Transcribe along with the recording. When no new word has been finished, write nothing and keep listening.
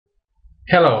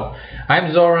Hello,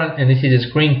 I'm Zoran and this is a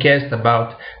screencast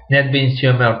about NetBeans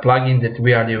UML Plugin that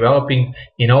we are developing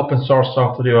in Open Source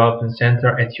Software Development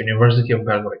Center at University of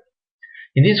Belgrade.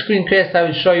 In this screencast I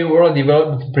will show you early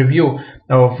development preview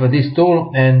of this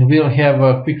tool, and we'll have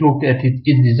a quick look at its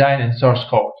design and source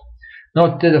code.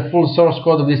 Note that the full source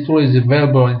code of this tool is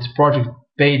available on its project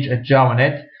page at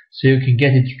Java.net, so you can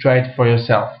get it to try it for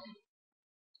yourself.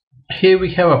 Here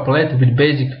we have a palette with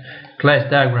basic class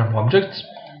diagram objects,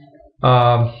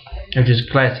 which is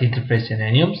class interface and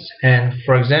enums. And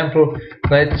for example,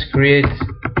 let's create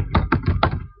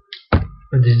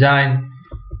a design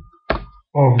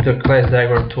of the class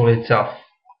diagram tool itself.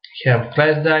 We have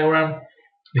class diagram,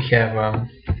 we have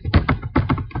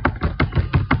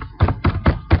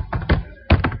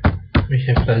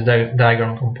class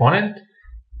diagram component,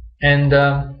 and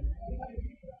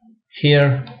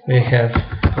here we have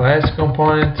class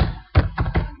component,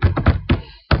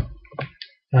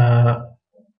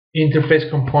 interface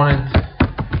component,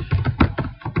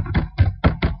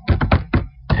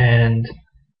 and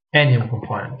enum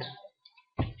component.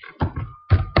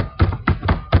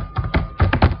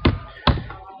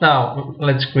 Now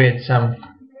let's create some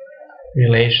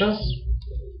relations.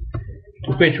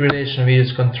 To create relation we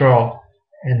use Control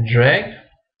and drag,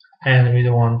 and we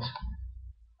want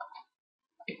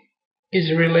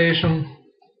is relation.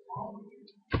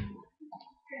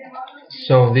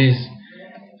 So these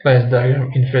class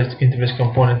diagram, interface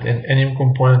component, and enum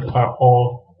component are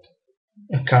all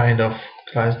a kind of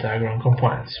class diagram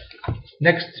components.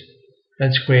 Next,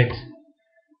 let's create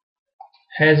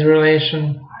has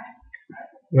relation,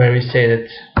 where we say that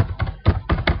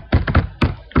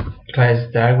class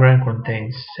diagram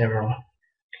contains several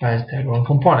class diagram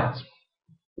components.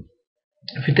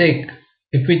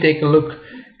 If we take a look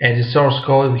at the source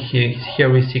code, here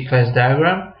we see class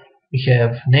diagram. We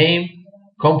have name,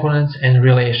 components, and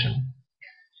relation.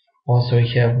 Also we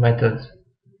have method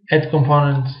add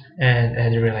component and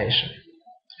add relation,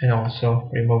 and also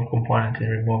remove component and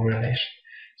remove relation.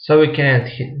 So we can add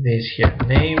this here,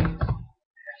 name,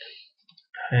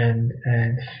 and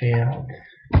add field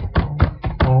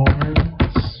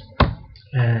components,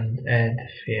 and add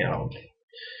field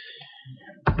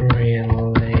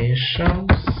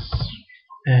relations,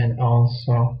 and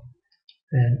also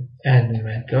an add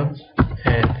method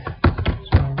add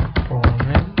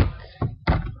component,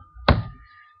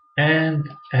 and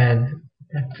add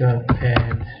method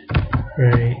add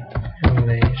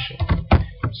relation.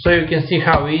 So you can see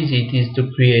how easy it is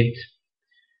to create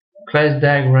class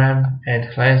diagram,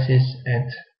 add classes, add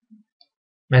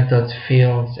methods,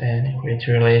 fields, and create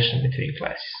relation between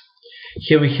classes.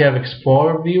 Here we have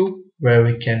Explorer view, where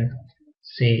we can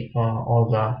see all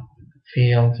the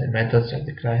fields and methods of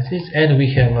the classes, and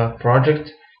we have a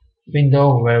project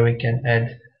window where we can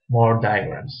add more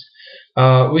diagrams.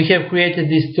 We have created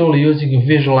this tool using a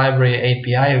Visual Library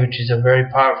API, which is a very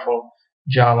powerful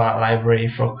Java library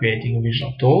for creating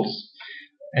visual tools.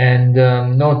 And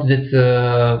note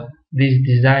that this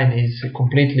design is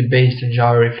completely based on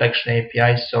Java Reflection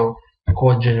API, so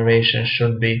code generation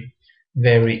should be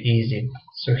very easy.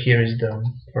 So here is the,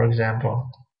 for example,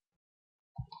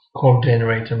 code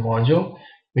generator module.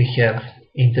 We have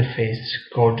interface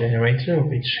code generator,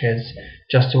 which has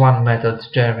just one method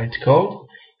to generate code,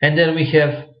 and then we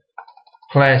have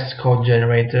class code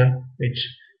generator, which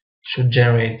should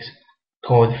generate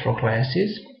code for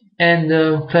classes, and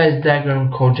the class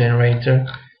diagram code generator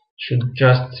should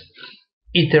just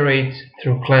iterate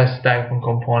through class diagram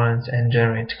components and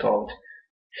generate code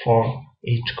for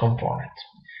each component.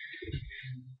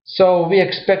 So we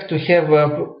expect to have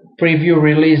a preview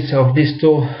release of this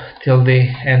tool till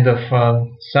the end of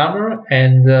summer,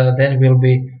 and then we'll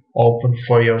be open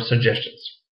for your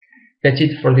suggestions. That's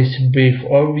it for this brief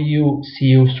overview. See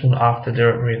you soon after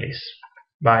the release.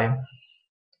 Bye.